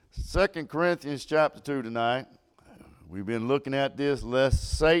2 Corinthians chapter 2 tonight. We've been looking at this,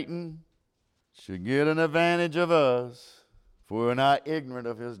 lest Satan should get an advantage of us, for we're not ignorant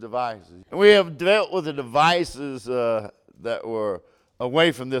of his devices. And we have dealt with the devices that were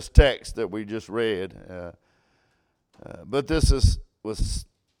away from this text that we just read. But this was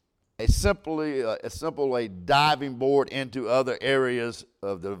a simple diving board into other areas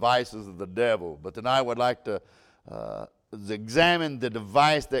of the devices of the devil. But tonight I would like to examine the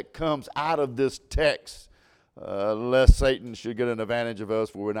device that comes out of this text, lest Satan should get an advantage of us,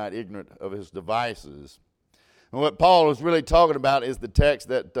 for we're not ignorant of his devices. And what Paul is really talking about is the text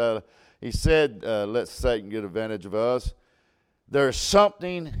that he said, let Satan get advantage of us. There's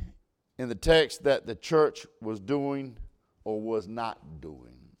something in the text that the church was doing or was not doing.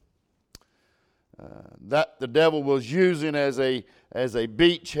 That the devil was using as a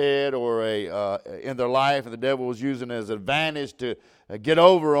beachhead or in their life, and the devil was using as an advantage to get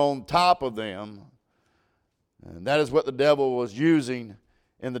over on top of them. And that is what the devil was using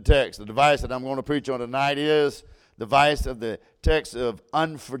in the text. The device that I'm going to preach on tonight is the device of the text of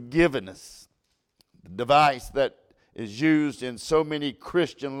unforgiveness. The device that is used in so many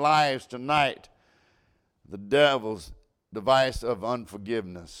Christian lives tonight. The devil's device of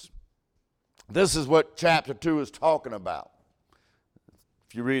unforgiveness. This is what chapter 2 is talking about.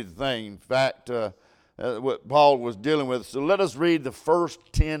 If you read the thing, in fact, what Paul was dealing with. So let us read the first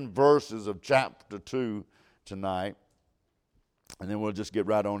 10 verses of chapter 2 tonight, and then we'll just get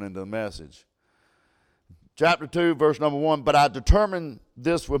right on into the message. Chapter 2, verse number 1, but I determined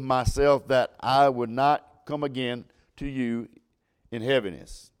this with myself, that I would not come again to you in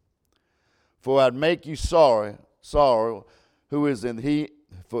heaviness. For I'd make you sorrow, who is he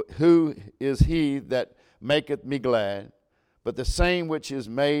that maketh me glad, but the same which is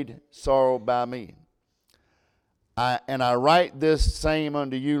made sorrow by me. And I write this same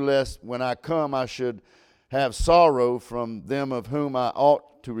unto you, lest when I come I should have sorrow from them of whom I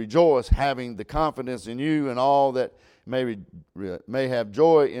ought to rejoice, having the confidence in you, and all that may have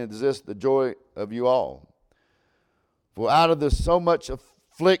joy in this, the joy of you all. For out of this so much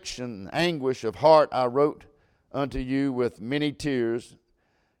affliction, anguish of heart, I wrote unto you with many tears,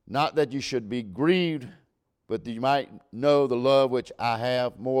 not that you should be grieved, but that you might know the love which I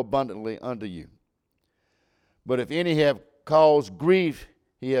have more abundantly unto you. But if any have caused grief,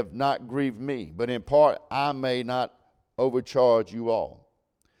 he have not grieved me, but in part I may not overcharge you all.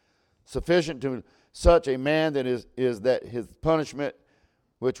 Sufficient to such a man that is that his punishment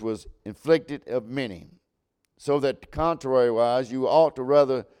which was inflicted of many, so that contrariwise you ought to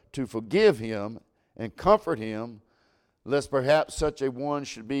rather to forgive him and comfort him, lest perhaps such a one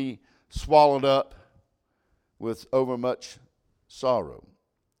should be swallowed up with overmuch sorrow.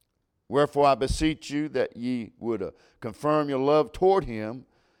 Wherefore I beseech you that ye would confirm your love toward him.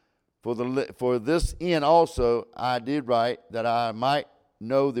 For this end also I did write, that I might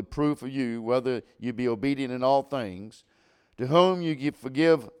know the proof of you, whether you be obedient in all things. To whom you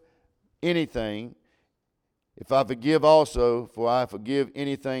forgive anything, if I forgive also, for I forgive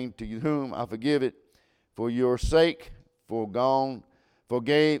anything to whom I forgive it, for your sake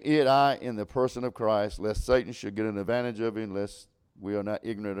forgave it I in the person of Christ, lest Satan should get an advantage of him, lest we are not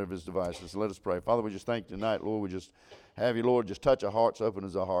ignorant of his devices. So let us pray. Father, we just thank you tonight, Lord. We just have you, Lord, just touch our hearts, open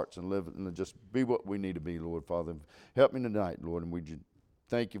as our hearts, and live and just be what we need to be, Lord, Father. Help me tonight, Lord, and we just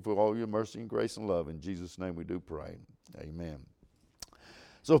thank you for all your mercy and grace and love. In Jesus' name we do pray. Amen.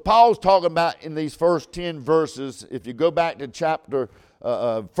 So Paul's talking about in these first 10 verses, if you go back to chapter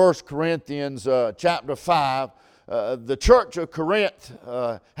 1 Corinthians chapter 5, the church of Corinth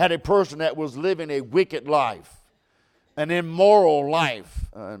had a person that was living a wicked life, an immoral life.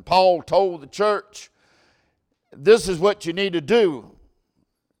 And Paul told the church, this is what you need to do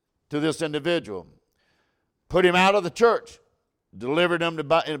to this individual. Put him out of the church. Deliver them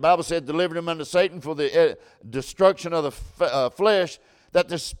to, and the Bible said, deliver them unto Satan for the destruction of the flesh, that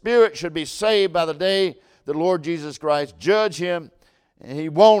the spirit should be saved by the day the Lord Jesus Christ judge him. And he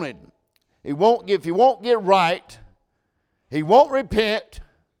won't if he won't get right, he won't repent,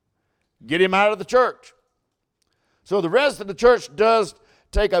 get him out of the church. So the rest of the church does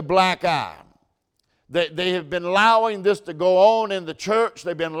take a black eye. They have been allowing this to go on in the church.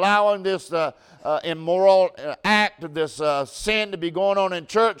 They've been allowing this immoral act, this sin to be going on in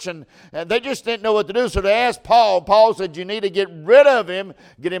church, and they just didn't know what to do. So they asked Paul. Paul said, you need to get rid of him,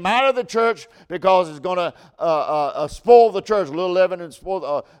 get him out of the church, because it's going to spoil the church. A little leaven and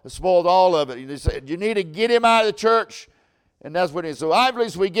spoiled all of it. And he said, you need to get him out of the church, and that's what he said. So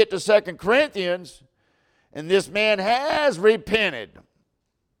obviously we get to 2 Corinthians, and this man has repented.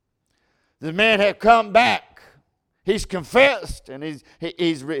 The man had come back. He's confessed, and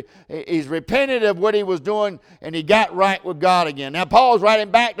he's repented of what he was doing, and he got right with God again. Now, Paul's writing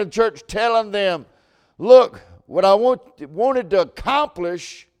back to the church telling them, look, what I wanted to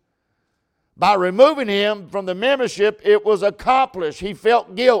accomplish by removing him from the membership, it was accomplished. He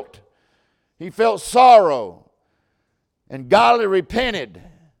felt guilt. He felt sorrow. And godly repented.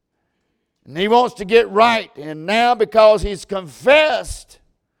 And he wants to get right. And now because he's confessed,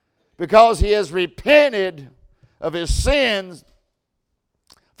 because he has repented of his sins,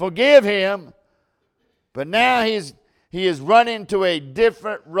 forgive him. But now he is running to a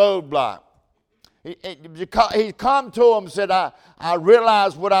different roadblock. He come to him and said, I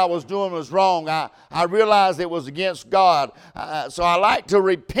realized what I was doing was wrong. I realized it was against God. So I like to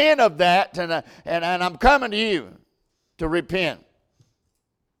repent of that, and I'm coming to you to repent.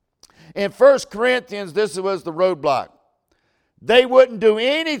 In 1 Corinthians, this was the roadblock. They wouldn't do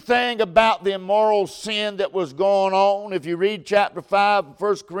anything about the immoral sin that was going on. If you read chapter 5 of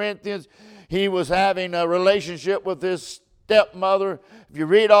 1 Corinthians, he was having a relationship with his stepmother. If you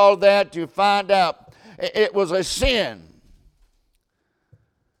read all that, you find out it was a sin.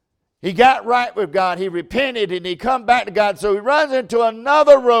 He got right with God. He repented and he come back to God. So he runs into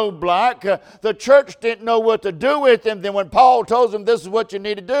another roadblock. The church didn't know what to do with him. Then when Paul tells them this is what you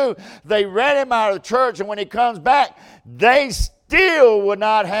need to do, they ran him out of the church. And when he comes back, they still would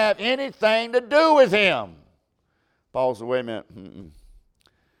not have anything to do with him. Paul said, wait a minute.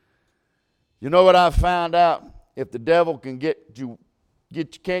 You know what I found out? If the devil can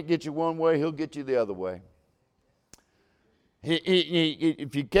can't get you one way, he'll get you the other way.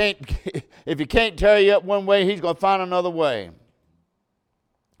 If you can't tear you up one way, he's going to find another way.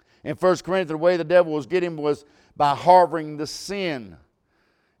 In 1 Corinthians, the way the devil was getting him was by harboring the sin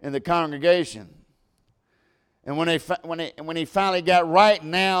in the congregation. And when he finally got right,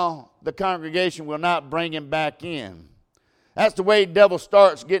 now the congregation will not bring him back in. That's the way the devil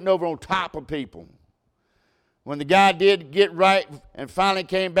starts getting over on top of people. When the guy did get right and finally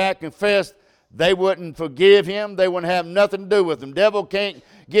came back and confessed, they wouldn't forgive him. They wouldn't have nothing to do with him. Devil can't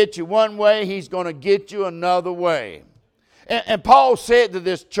get you one way. He's going to get you another way. And Paul said to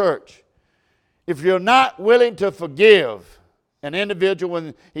this church, if you're not willing to forgive an individual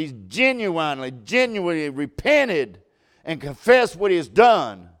when he's genuinely repented and confessed what he's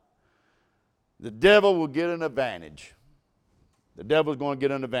done, the devil will get an advantage. The devil's going to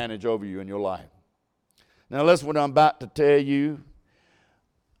get an advantage over you in your life. Now listen what I'm about to tell you.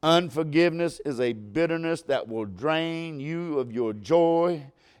 Unforgiveness is a bitterness that will drain you of your joy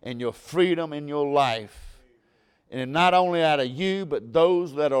and your freedom in your life. And not only out of you, but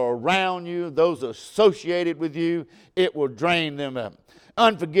those that are around you, those associated with you, it will drain them up.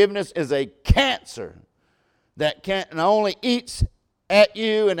 Unforgiveness is a cancer that not only eats at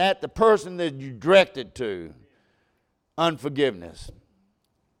you and at the person that you direct it to. Unforgiveness.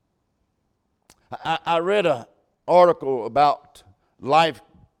 I read an article about life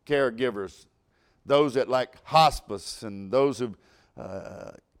caregivers, those that like hospice and those who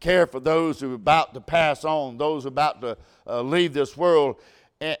care for those who are about to pass on, those who are about to leave this world.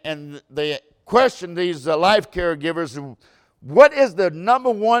 And they question these life caregivers, what is the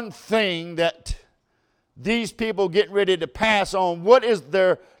number one thing that these people getting ready to pass on, what is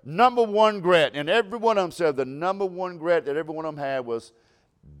their number one regret? And every one of them said the number one regret that every one of them had was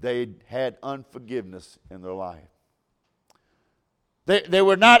they had unforgiveness in their life. They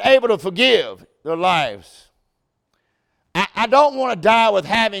were not able to forgive their lives. I don't want to die with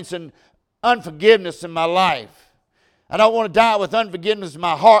having some unforgiveness in my life. I don't want to die with unforgiveness in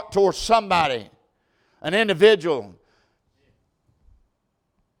my heart towards somebody, an individual.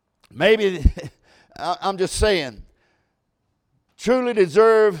 Maybe, I'm just saying, truly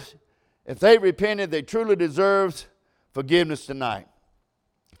deserves, if they repented, they truly deserve forgiveness tonight.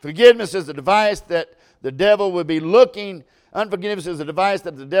 Forgiveness is a device that the devil will be looking. Unforgiveness is a device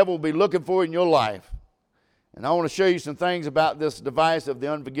that the devil will be looking for in your life. And I want to show you some things about this device of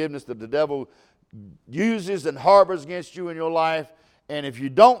the unforgiveness that the devil uses and harbors against you in your life. And if you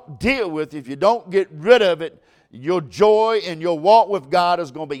don't deal with it, if you don't get rid of it, your joy and your walk with God is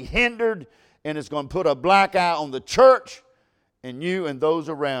going to be hindered, and it's going to put a black eye on the church and you and those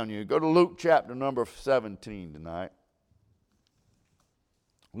around you. Go to Luke chapter number 17 tonight.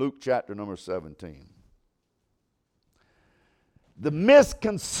 Luke chapter number 17. The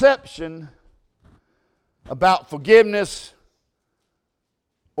misconception about forgiveness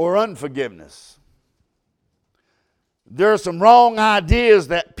or unforgiveness. There are some wrong ideas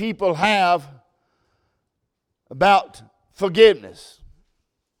that people have about forgiveness.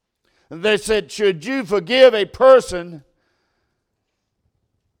 And they said, should you forgive a person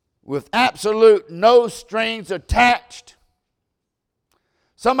with absolute no strings attached.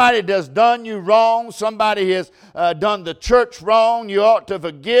 Somebody that's done you wrong, somebody has done the church wrong, you ought to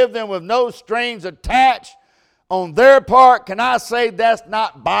forgive them with no strings attached on their part. Can I say that's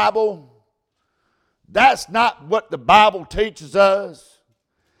not Bible? That's not what the Bible teaches us.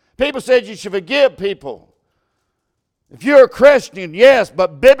 People said you should forgive people. If you're a Christian, yes,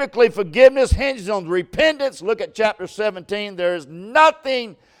 but biblically forgiveness hinges on repentance. Look at chapter 17. There is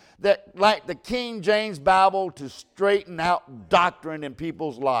nothing that like the King James Bible to straighten out doctrine in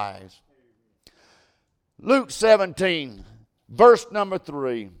people's lives. Luke 17, verse number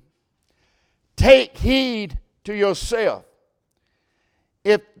 3. Take heed to yourself.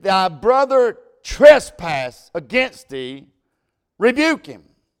 If thy brother trespass against thee, rebuke him.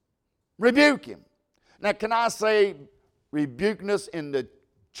 Rebuke him. Now, can I say rebukeness in the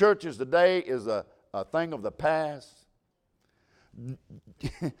churches today is a thing of the past?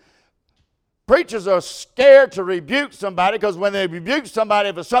 Preachers are scared to rebuke somebody because when they rebuke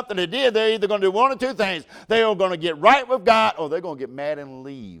somebody for something they did, they're either going to do one or two things. They are going to get right with God or they're going to get mad and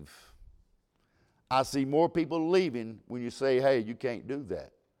leave. I see more people leaving when you say, hey, you can't do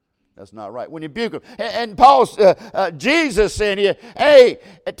that. That's not right. When you rebuke them. And Paul, Jesus said here, hey,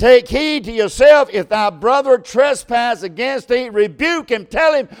 take heed to yourself. If thy brother trespass against thee, rebuke him.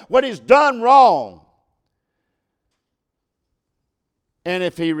 Tell him what he's done wrong. And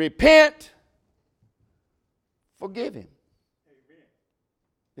if he repent, forgive him. Amen.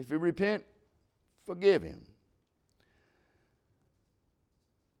 If he repent, forgive him.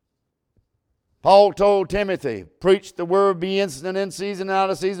 Paul told Timothy, preach the word, be instant in season,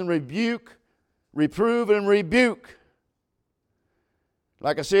 out of season, rebuke, reprove, and rebuke.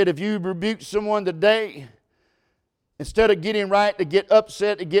 Like I said, if you rebuke someone today, instead of getting right, they get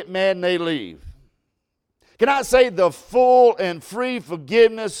upset, they get mad, and they leave. Can I say the full and free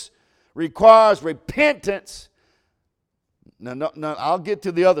forgiveness requires repentance? No, I'll get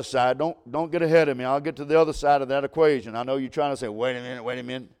to the other side. Don't get ahead of me. I'll get to the other side of that equation. I know you're trying to say, wait a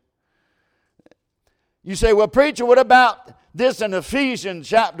minute. You say, well, preacher, what about this in Ephesians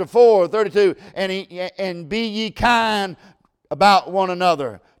chapter 4, 32? And be ye kind about one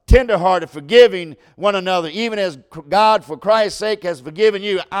another, tenderhearted, forgiving one another, even as God for Christ's sake has forgiven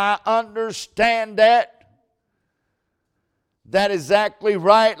you. I understand that. That is exactly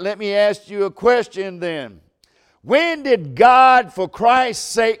right. Let me ask you a question then. When did God for Christ's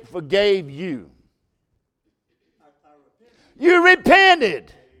sake forgive you? You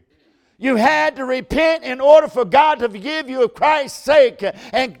repented. You had to repent in order for God to forgive you of Christ's sake.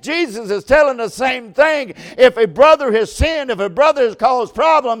 And Jesus is telling the same thing. If a brother has sinned, if a brother has caused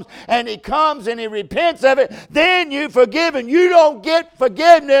problems, and he comes and he repents of it, then you forgive him. You don't get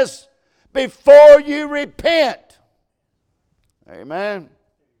forgiveness before you repent. Amen.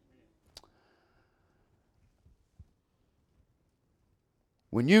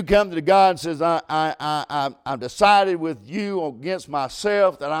 When you come to God and says, I've decided with you against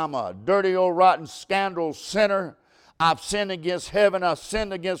myself that I'm a dirty old rotten scoundrel sinner. I've sinned against heaven. I've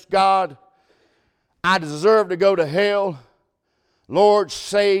sinned against God. I deserve to go to hell. Lord,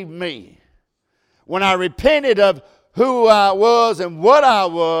 save me. When I repented of who I was and what I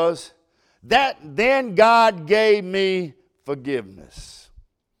was, then God gave me forgiveness.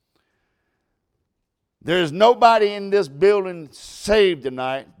 There's nobody in this building saved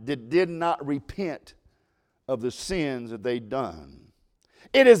tonight that did not repent of the sins that they've done.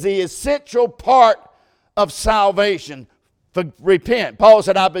 It is the essential part of salvation. Repent. Paul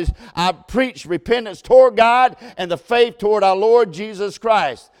said, I preach repentance toward God and the faith toward our Lord Jesus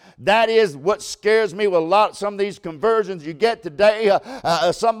Christ. That is what scares me with some of these conversions you get today.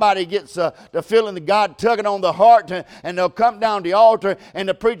 Somebody gets the feeling that God tugging on the heart, and they'll come down the altar, and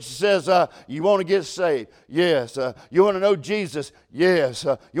the preacher says, you want to get saved? Yes. You want to know Jesus? Yes.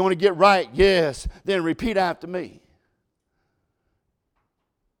 You want to get right? Yes. Then repeat after me.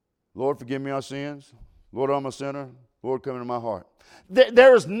 Lord, forgive me our sins. Lord, I'm a sinner. Lord, come into my heart.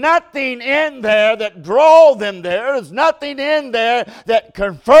 There's nothing in there that draws them there. There's nothing in there that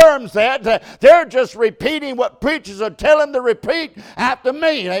confirms that. They're just repeating what preachers are telling them to repeat after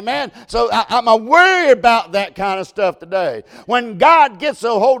me. Amen? So I'm worried about that kind of stuff today. When God gets a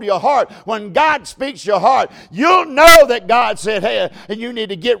hold of your heart, when God speaks your heart, you'll know that God said, hey, and you need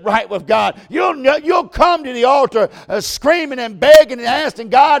to get right with God. You'll come to the altar screaming and begging and asking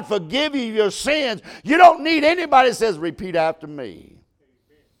God forgive you your sins. You don't need anybody that says, repeat after me.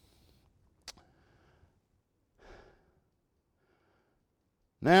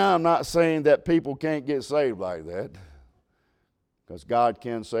 Now, I'm not saying that people can't get saved like that, because God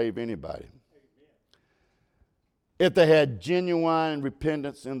can save anybody. if they had genuine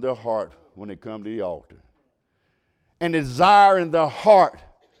repentance in their heart when they come to the altar, and desire in their heart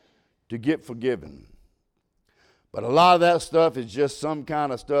to get forgiven. But a lot of that stuff is just some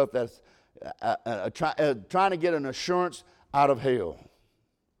kind of stuff that's trying to get an assurance out of hell.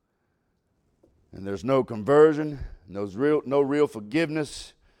 And there's no conversion, no real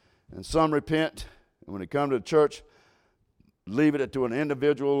forgiveness, and some repent. And when they come to the church, leave it to an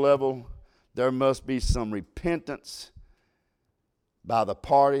individual level. There must be some repentance by the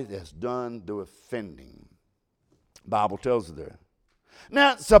party that's done the offending. The Bible tells us there.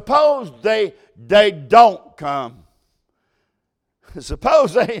 Now, suppose they don't come.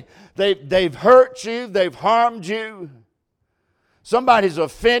 Suppose they've hurt you, they've harmed you. Somebody's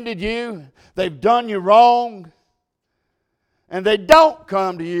offended you, they've done you wrong, and they don't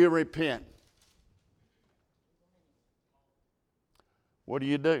come to you and repent. What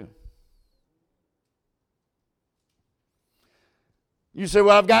do? You say,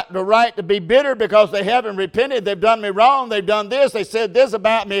 well, I've got the right to be bitter because they haven't repented. They've done me wrong. They've done this. They said this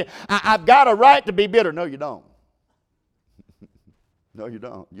about me. I've got a right to be bitter. No, you don't. No, you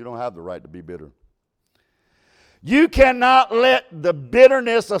don't. You don't have the right to be bitter. You cannot let the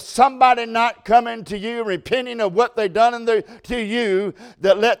bitterness of somebody not coming to you, repenting of what they've done to you,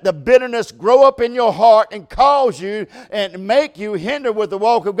 that let the bitterness grow up in your heart and cause you and make you hinder with the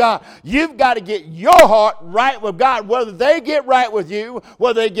walk of God. You've got to get your heart right with God. Whether they get right with you,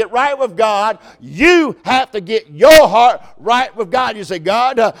 whether they get right with God, you have to get your heart right with God. You say,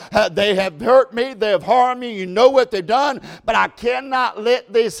 God, they have hurt me, they have harmed me, you know what they've done, but I cannot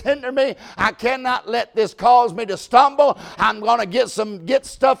let this hinder me. I cannot let this cause me to stumble. I'm going to get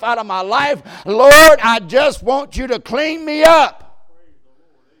stuff out of my life. Lord, I just want you to clean me up.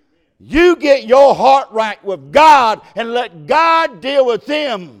 You get your heart right with God and let God deal with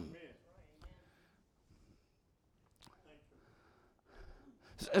them.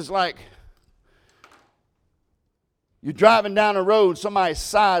 It's like you're driving down the road, somebody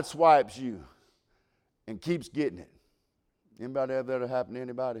sideswipes you and keeps getting it. Anybody have that happen to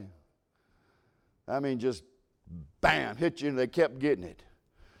anybody? I mean, just bam, hit you and they kept getting it.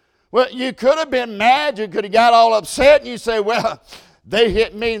 Well, you could have been mad. You could have got all upset and you say, well, they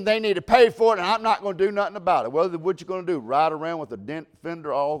hit me and they need to pay for it and I'm not going to do nothing about it. Well, what you going to do? Ride around with a dent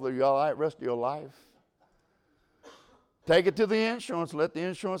fender all the rest of your life? Take it to the insurance. Let the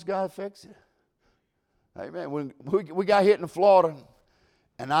insurance guy fix it. Amen. When we got hit in Florida,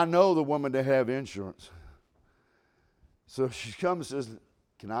 and I know the woman that have insurance. So she comes and says,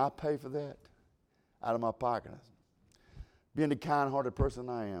 can I pay for that? Out of my pocket. Being the kind-hearted person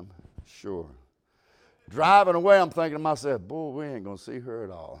I am, sure. Driving away, I'm thinking to myself, boy, we ain't going to see her at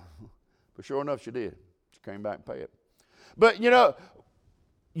all. But sure enough, she did. She came back and paid it. But, you know,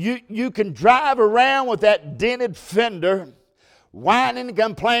 you can drive around with that dented fender, whining and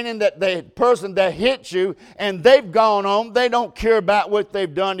complaining that the person that hit you, and they've gone on. They don't care about what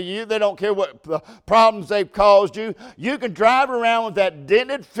they've done to you. They don't care what problems they've caused you. You can drive around with that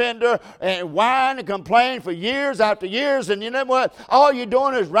dented fender and whine and complain for years after years, and you know what? All you're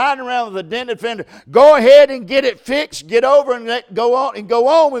doing is riding around with a dented fender. Go ahead and get it fixed, get over and go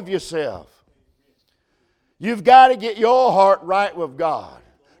on with yourself. You've got to get your heart right with God.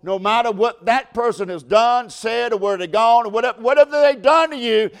 No matter what that person has done, said, or where they've gone, or whatever they've done to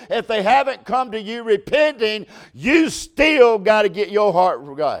you, if they haven't come to you repenting, you still got to get your heart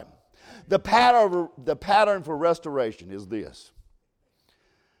with God. The pattern for restoration is this.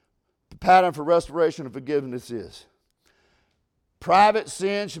 The pattern for restoration and forgiveness is private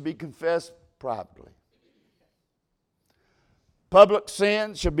sin should be confessed privately. Public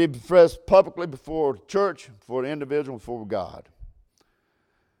sin should be confessed publicly before the church, before the individual, before God.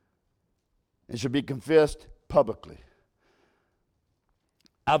 It should be confessed publicly.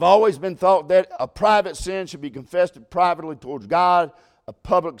 I've always been taught that a private sin should be confessed privately towards God. A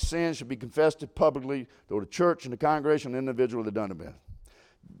public sin should be confessed publicly toward the church and the congregation and the individual that done it with.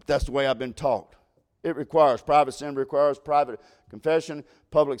 That's the way I've been taught. It requires, private sin requires private confession.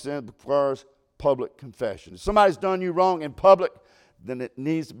 Public sin requires public confession. If somebody's done you wrong in public, then it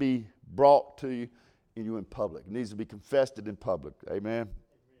needs to be brought to you in public. It needs to be confessed in public. Amen.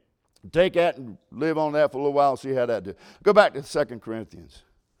 Take that and live on that for a little while and see how that does. Go back to 2 Corinthians.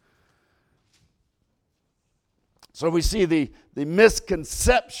 So we see the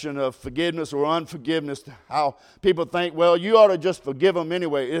misconception of forgiveness or unforgiveness, how people think, well, you ought to just forgive them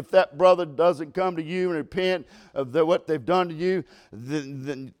anyway. If that brother doesn't come to you and repent of what they've done to you,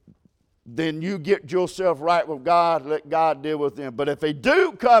 then then you get yourself right with God, let God deal with them. But if they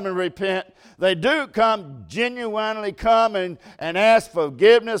do come and repent, they do come, genuinely come and ask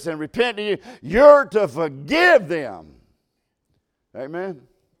forgiveness and repent to you, you're to forgive them. Amen?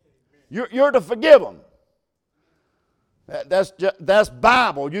 You're to forgive them. That's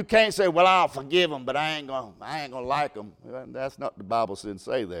Bible. You can't say, well, I'll forgive them, but I ain't gonna like them. That's not the Bible. Didn't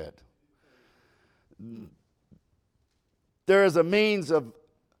say that. There is a means of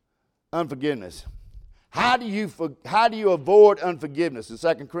unforgiveness. How do you avoid unforgiveness? In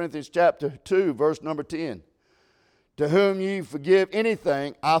 2 Corinthians chapter 2, verse number 10. To whom you forgive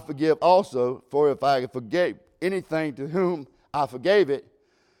anything, I forgive also. For if I forgave anything to whom I forgave it,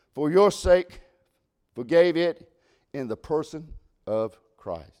 for your sake forgave it in the person of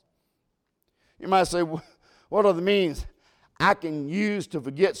Christ. You might say, what are the means I can use to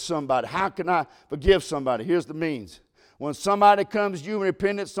forget somebody? How can I forgive somebody? Here's the means. When somebody comes to you in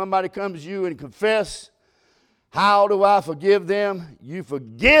repentance, somebody comes to you and confess, how do I forgive them? You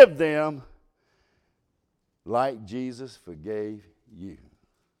forgive them like Jesus forgave you.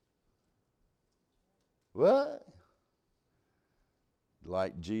 What?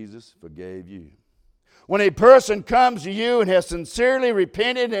 Like Jesus forgave you. When a person comes to you and has sincerely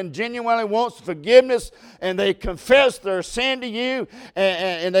repented and genuinely wants forgiveness, and they confess their sin to you,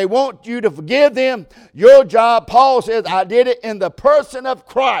 and they want you to forgive them, your job, Paul says, I did it in the person of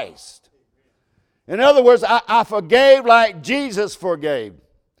Christ. In other words, I forgave like Jesus forgave.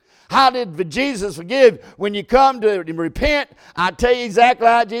 How did Jesus forgive? When you come to repent, I tell you exactly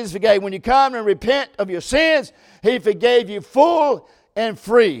how Jesus forgave. When you come and repent of your sins, He forgave you full and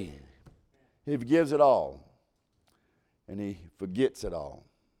free. He forgives it all. And He forgets it all.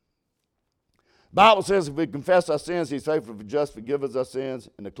 The Bible says if we confess our sins, He's faithful and just, forgive us our sins,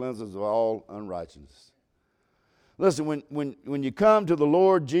 and to cleanse us of all unrighteousness. Listen, when you come to the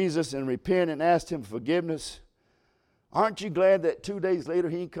Lord Jesus and repent and ask Him for forgiveness, aren't you glad that 2 days later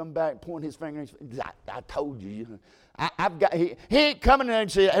He ain't come back pointing His finger? I told you. He ain't coming in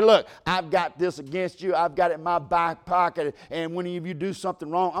and saying, hey, look, I've got this against you. I've got it in my back pocket. And when you do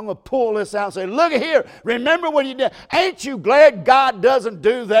something wrong, I'm going to pull this out and say, look at here. Remember what you did. Ain't you glad God doesn't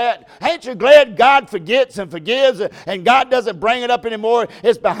do that? Ain't you glad God forgets and forgives and God doesn't bring it up anymore?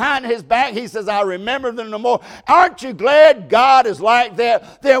 It's behind His back. He says, I remember them no more. Aren't you glad God is like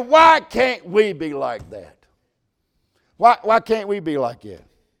that? Then why can't we be like that? Why can't we be like that?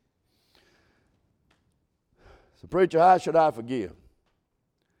 So, preacher, how should I forgive?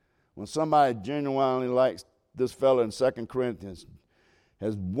 When somebody genuinely likes this fellow in 2 Corinthians,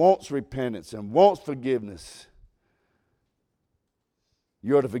 wants repentance and wants forgiveness,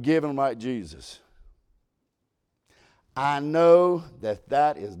 you're to forgive him like Jesus. I know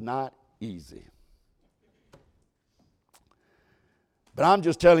that is not easy. But I'm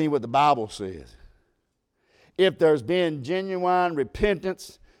just telling you what the Bible says. If there's been genuine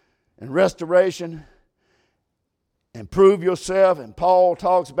repentance and restoration, and prove yourself, and Paul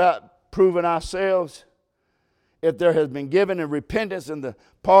talks about proving ourselves, if there has been given a repentance in the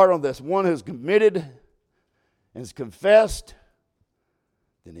part of this one who's committed and has confessed,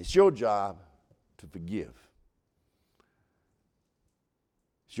 then it's your job to forgive.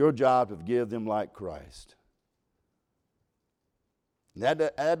 It's your job to forgive them like Christ.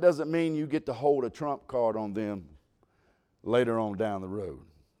 That doesn't mean you get to hold a trump card on them later on down the road.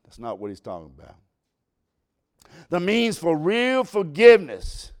 That's not what he's talking about. The means for real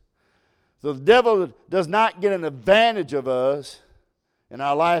forgiveness. So the devil does not get an advantage of us in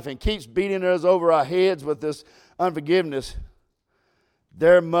our life and keeps beating us over our heads with this unforgiveness.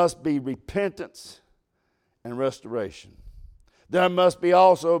 There must be repentance and restoration. There must be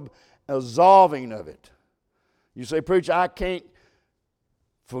also absolving of it. You say, preacher, I can't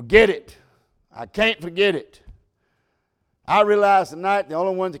forget it. I can't forget it. I realize tonight the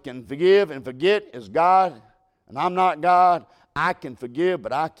only one that can forgive and forget is God. And I'm not God. I can forgive,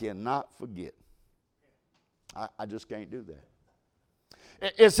 but I cannot forget. I just can't do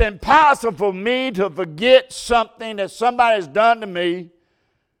that. It's impossible for me to forget something that somebody's done to me.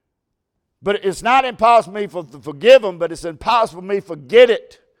 But it's not impossible for me to forgive them, but it's impossible for me to forget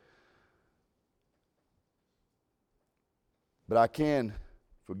it. But I can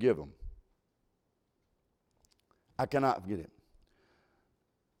forgive them. I cannot forget it.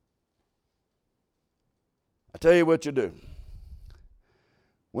 I tell you what you do.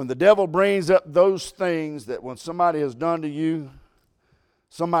 When the devil brings up those things that when somebody has done to you,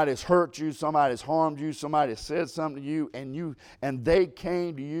 somebody has hurt you, somebody has harmed you, somebody has said something to you, and they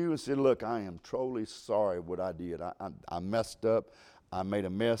came to you and said, look, I am truly sorry what I did. I messed up. I made a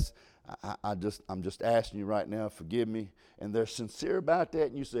mess. I'm just asking you right now, forgive me. And they're sincere about that,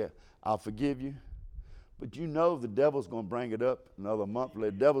 and you say, I'll forgive you. But you know the devil's going to bring it up another month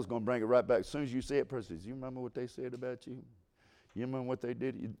later. The devil's going to bring it right back. As soon as you say it, person says, you remember what they said about you? You remember what they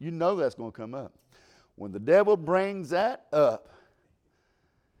did? You know that's going to come up. When the devil brings that up,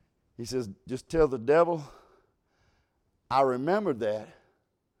 he says, just tell the devil, I remember that,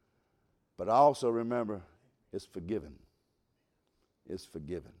 but I also remember it's forgiven. It's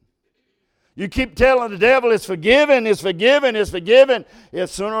forgiven. You keep telling the devil it's forgiven, it's forgiven, it's forgiven. If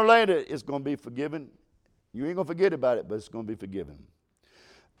sooner or later it's going to be forgiven. You ain't going to forget about it, but it's going to be forgiven.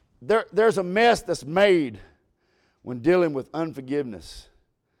 There's a mess that's made when dealing with unforgiveness.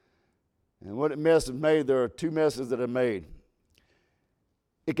 And what mess is made, there are two messes that are made.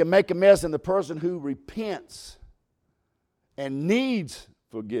 It can make a mess in the person who repents and needs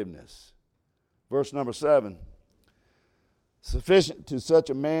forgiveness. Verse number 7. Sufficient to such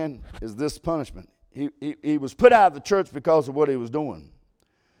a man is this punishment. He was put out of the church because of what he was doing.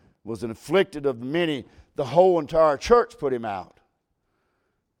 Was inflicted of many. The whole entire church put him out.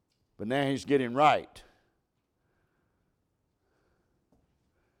 But now he's getting right.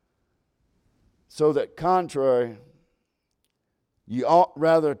 So that contrary, you ought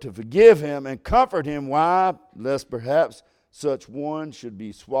rather to forgive him and comfort him. Why? Lest perhaps such one should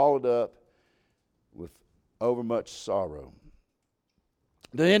be swallowed up with overmuch sorrow.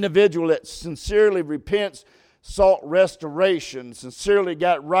 The individual that sincerely repents sought restoration, sincerely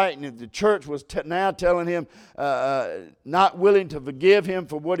got right, and the church was now telling him not willing to forgive him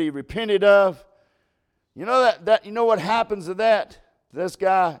for what he repented of. You know that you know what happens to that? This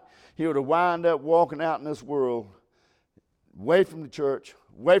guy, he would have wound up walking out in this world away from the church,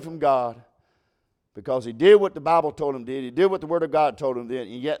 away from God, because he did what the Bible told him did. He did what the Word of God told him did,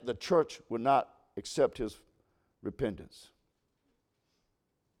 and yet the church would not accept his repentance.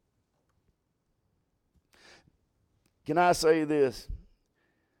 Can I say this?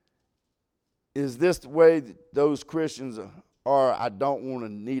 Is this the way that those Christians are? I don't want to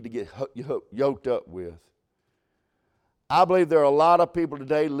need to get yoked up with. I believe there are a lot of people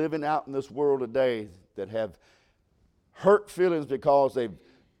today living out in this world today that have hurt feelings because they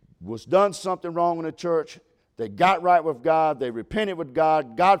was done something wrong in the church. They got right with God. They repented with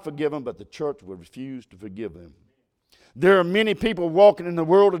God. God forgive them, but the church will refuse to forgive them. There are many people walking in the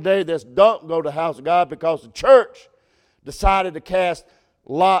world today that don't go to the house of God because the church decided to cast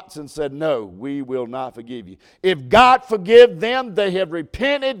lots and said, no, we will not forgive you. If God forgive them, they have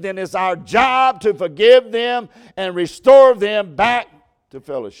repented, then it's our job to forgive them and restore them back to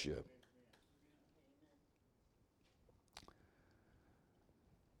fellowship.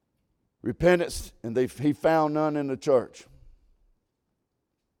 Repentance, and he found none in the church.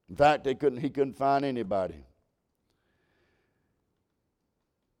 In fact, he couldn't find anybody.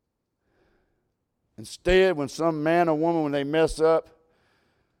 Instead, when some man or woman, when they mess up,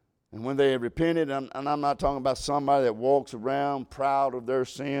 and when they have repented, and I'm not talking about somebody that walks around proud of their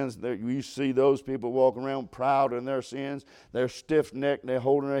sins. You see those people walking around proud of their sins. They're stiff-necked, they're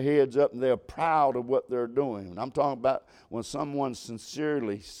holding their heads up, and they're proud of what they're doing. And I'm talking about when someone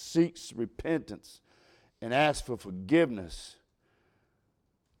sincerely seeks repentance and asks for forgiveness.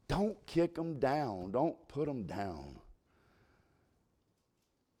 Don't kick them down. Don't put them down.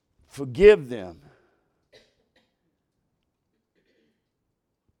 Forgive them.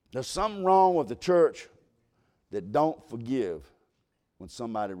 There's something wrong with the church that don't forgive when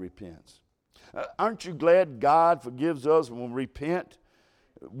somebody repents. Aren't you glad God forgives us when we repent?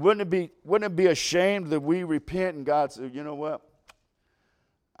 Wouldn't it be a shame that we repent and God says, you know what?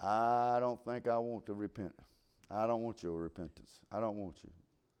 I don't think I want to repent. I don't want your repentance. I don't want you.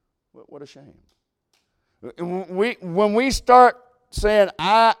 What a shame. When we start saying,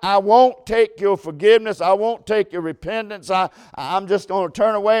 I won't take your forgiveness, I won't take your repentance, I'm just going to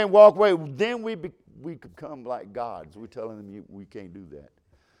turn away and walk away, then we become like gods. We're telling them we can't do that.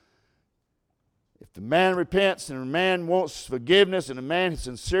 If the man repents and the man wants forgiveness and the man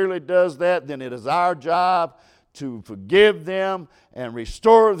sincerely does that, then it is our job to forgive them and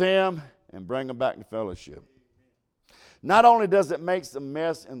restore them and bring them back to fellowship. Not only does it make a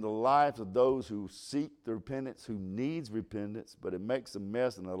mess in the lives of those who seek the repentance, who needs repentance, but it makes a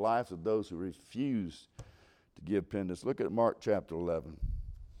mess in the lives of those who refuse to give repentance. Look at Mark chapter 11.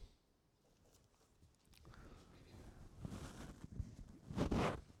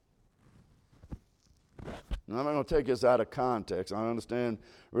 Now, I'm not going to take this out of context. I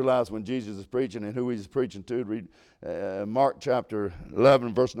realize when Jesus is preaching and who he's preaching to. Read Mark chapter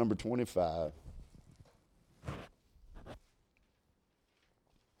 11, verse number 25.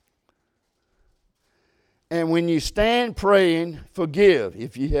 And when you stand praying, forgive.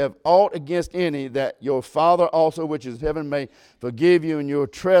 If you have aught against any, that your Father also which is in heaven may forgive you in your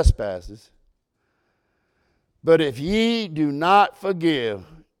trespasses. But if ye do not forgive,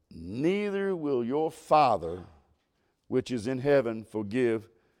 neither will your Father which is in heaven forgive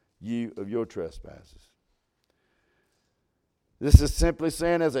you of your trespasses. This is simply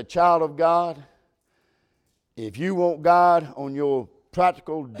saying, as a child of God, if you want God on your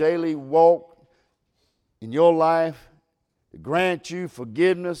practical daily walk in your life to grant you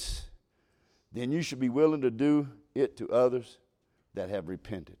forgiveness, then you should be willing to do it to others that have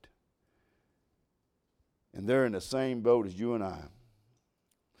repented. And they're in the same boat as you and I.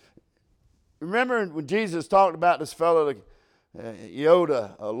 Remember when Jesus talked about this fellow that he owed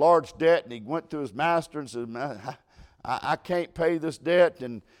a large debt, and he went to his master and said, I can't pay this debt.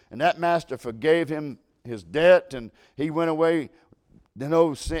 And that master forgave him his debt, and he went away,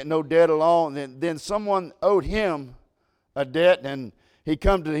 no debt along. Then someone owed him a debt, and he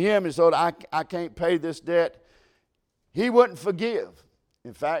come to him and said, I can't pay this debt. He wouldn't forgive.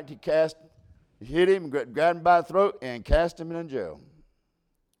 In fact, he hit him, grabbed him by the throat, and cast him in jail.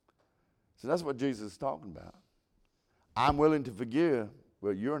 So that's what Jesus is talking about. I'm willing to forgive,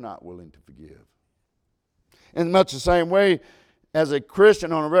 but you're not willing to forgive. In much the same way, as a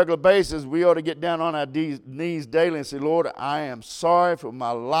Christian on a regular basis, we ought to get down on our knees daily and say, Lord, I am sorry for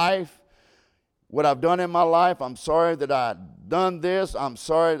my life, what I've done in my life. I'm sorry that I done this. I'm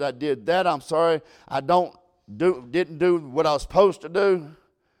sorry that I did that. I'm sorry I didn't do what I was supposed to do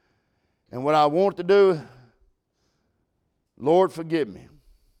and what I want to do. Lord, forgive me.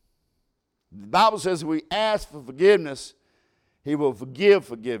 The Bible says if we ask for forgiveness, He will forgive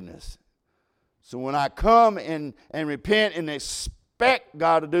forgiveness. So when I come and repent and expect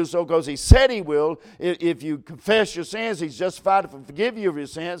God to do so, because He said He will, if you confess your sins, He's justified to forgive you of your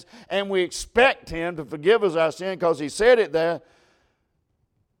sins, and we expect Him to forgive us our sin because He said it there.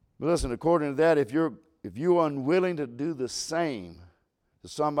 But listen, according to that, if you're unwilling to do the same to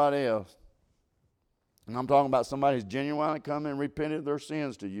somebody else, and I'm talking about somebody who's genuinely come and repented of their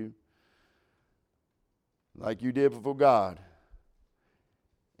sins to you, like you did before God,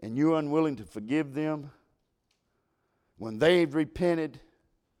 and you're unwilling to forgive them when they've repented,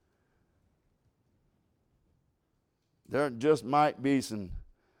 there just might be some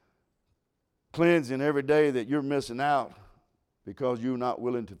cleansing every day that you're missing out because you're not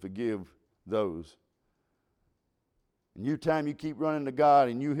willing to forgive those. And time you keep running to God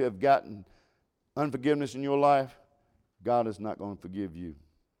and you have gotten unforgiveness in your life, God is not going to forgive you.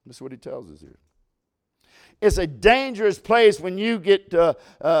 That's what He tells us here. It's a dangerous place when you get to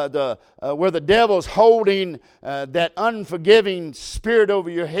where the devil's holding that unforgiving spirit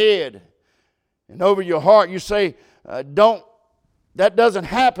over your head and over your heart. You say, that doesn't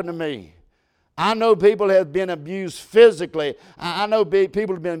happen to me. I know people have been abused physically. I know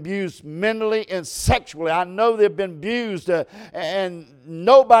people have been abused mentally and sexually. I know they've been abused. And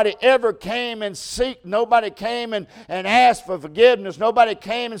nobody ever came and nobody came and asked for forgiveness. Nobody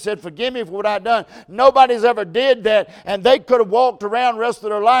came and said, forgive me for what I've done. Nobody's ever did that. And they could have walked around the rest of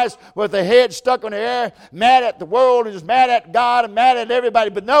their lives with their head stuck in the air, mad at the world and just mad at God and mad at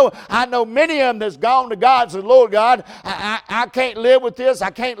everybody. But no, I know many of them that's gone to God and said, Lord God, I can't live with this. I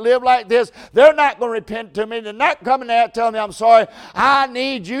can't live like this. They're not going to repent to me. They're not coming out telling me I'm sorry. I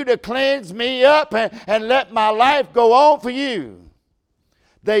need you to cleanse me up and let my life go on for you.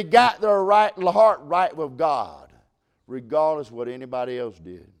 They got their heart right with God, regardless of what anybody else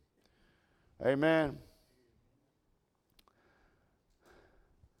did. Amen.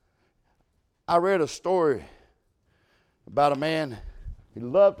 I read a story about a man. He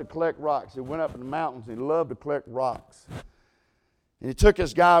loved to collect rocks. He went up in the mountains. He loved to collect rocks. And he took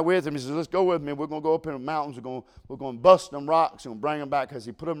this guy with him. He said, let's go with me. We're going to go up in the mountains. We're going to bust them rocks and bring them back, because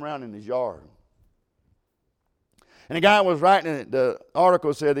he put them around in his yard. And the guy was writing it. The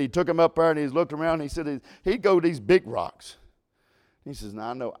article said he took him up there and he looked around and he said he'd go to these big rocks. He says, now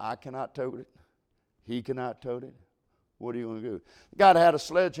I know I cannot tote it. He cannot tote it. What are you going to do? The guy had a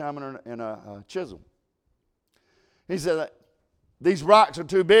sledgehammer and a chisel. He said, these rocks are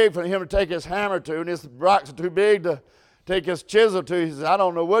too big for him to take his hammer to, and these rocks are too big to take his chisel to. He says, I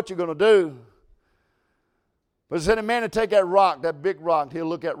don't know what you're going to do. But he said, a man to take that rock, that big rock, he'll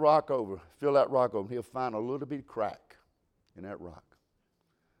look that rock over, fill that rock over, and he'll find a little bit of crack in that rock.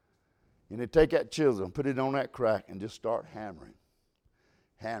 And he'll take that chisel and put it on that crack and just start hammering.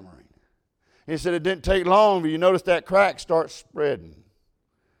 He said it didn't take long, but you notice that crack starts spreading.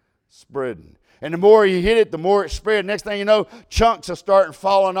 And the more he hit it, the more it spread. Next thing you know, chunks are starting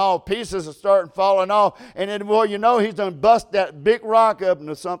falling off. Pieces are starting falling off. And then the more you know, he's going to bust that big rock up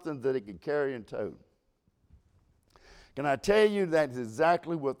into something that he can carry and tote. Can I tell you that's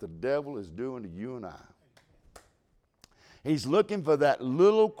exactly what the devil is doing to you and I? He's looking for that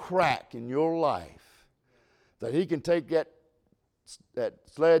little crack in your life that he can take that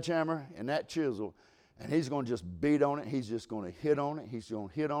sledgehammer and that chisel, and he's going to just beat on it. He's just going to hit on it. He's going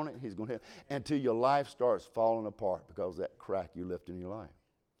to hit on it. He's going to hit until your life starts falling apart because of that crack you left in your life.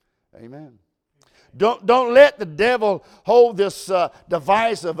 Amen. Don't let the devil hold this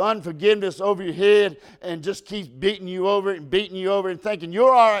device of unforgiveness over your head and just keep beating you over it and beating you over and thinking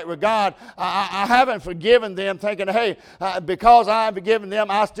you're all right with God. I haven't forgiven them, thinking, hey, because I haven't forgiven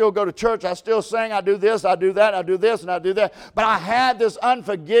them, I still go to church, I still sing, I do this, I do that, I do this, and I do that. But I have this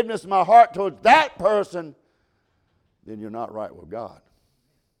unforgiveness in my heart towards that person. Then you're not right with God.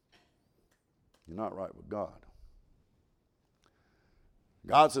 You're not right with God.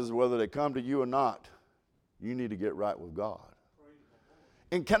 God says whether they come to you or not, you need to get right with God.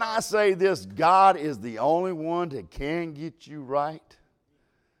 And can I say this? God is the only one that can get you right.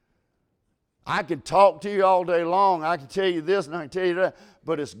 I can talk to you all day long. I can tell you this and I can tell you that.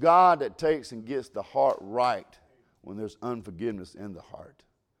 But it's God that takes and gets the heart right when there's unforgiveness in the heart.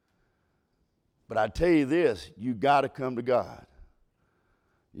 But I tell you this, you've got to come to God.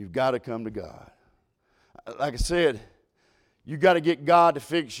 You've got to come to God. Like I said, you got to get God to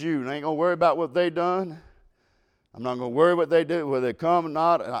fix you. And I ain't going to worry about what they done. I'm not going to worry what they do, whether they come or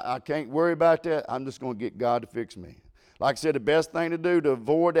not. I can't worry about that. I'm just going to get God to fix me. Like I said, the best thing to do to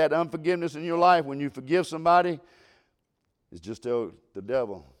avoid that unforgiveness in your life when you forgive somebody is just tell the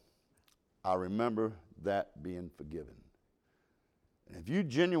devil, I remember that being forgiven. And if you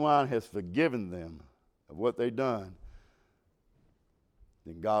genuinely have forgiven them of what they've done,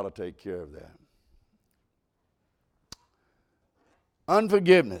 then God will take care of that.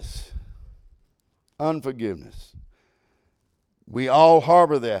 Unforgiveness. Unforgiveness. We all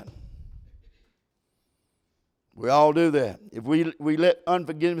harbor that. We all do that. If we let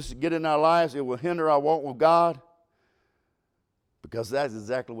unforgiveness get in our lives, it will hinder our walk with God, because that's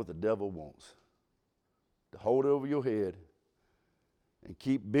exactly what the devil wants. To hold it over your head and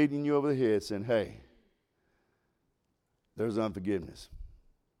keep beating you over the head saying, hey, there's unforgiveness.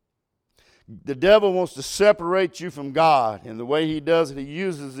 The devil wants to separate you from God, and the way he does it, he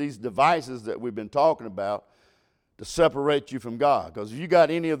uses these devices that we've been talking about to separate you from God. Because if you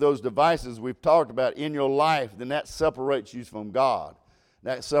got any of those devices we've talked about in your life, then that separates you from God.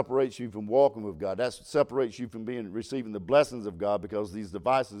 That separates you from walking with God. That separates you from receiving the blessings of God, because these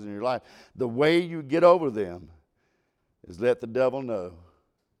devices in your life, the way you get over them is let the devil know,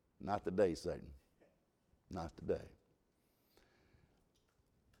 not today, Satan. Not today.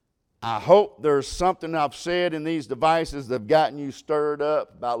 I hope there's something I've said in these devices that have gotten you stirred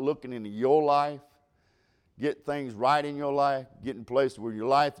up about looking into your life, get things right in your life, get in places where your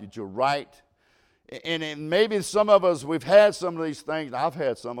life that you're right. And maybe some of us, we've had some of these things. I've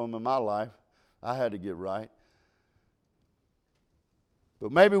had some of them in my life. I had to get right.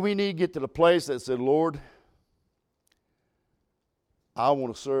 But maybe we need to get to the place that said, Lord, I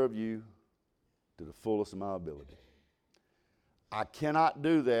want to serve you to the fullest of my ability. I cannot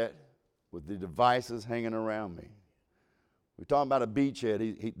do that with the devices hanging around me. We're talking about a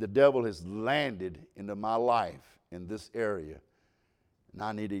beachhead. The devil has landed into my life in this area, and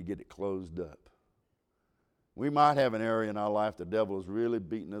I need to get it closed up. We might have an area in our life the devil is really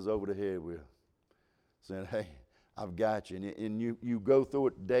beating us over the head with, saying, hey, I've got you. And you go through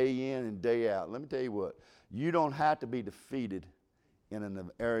it day in and day out. Let me tell you what, you don't have to be defeated in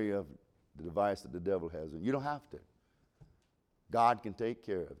an area of the device that the devil has. You don't have to. God can take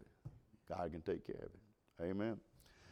care of it. God can take care of it. Amen.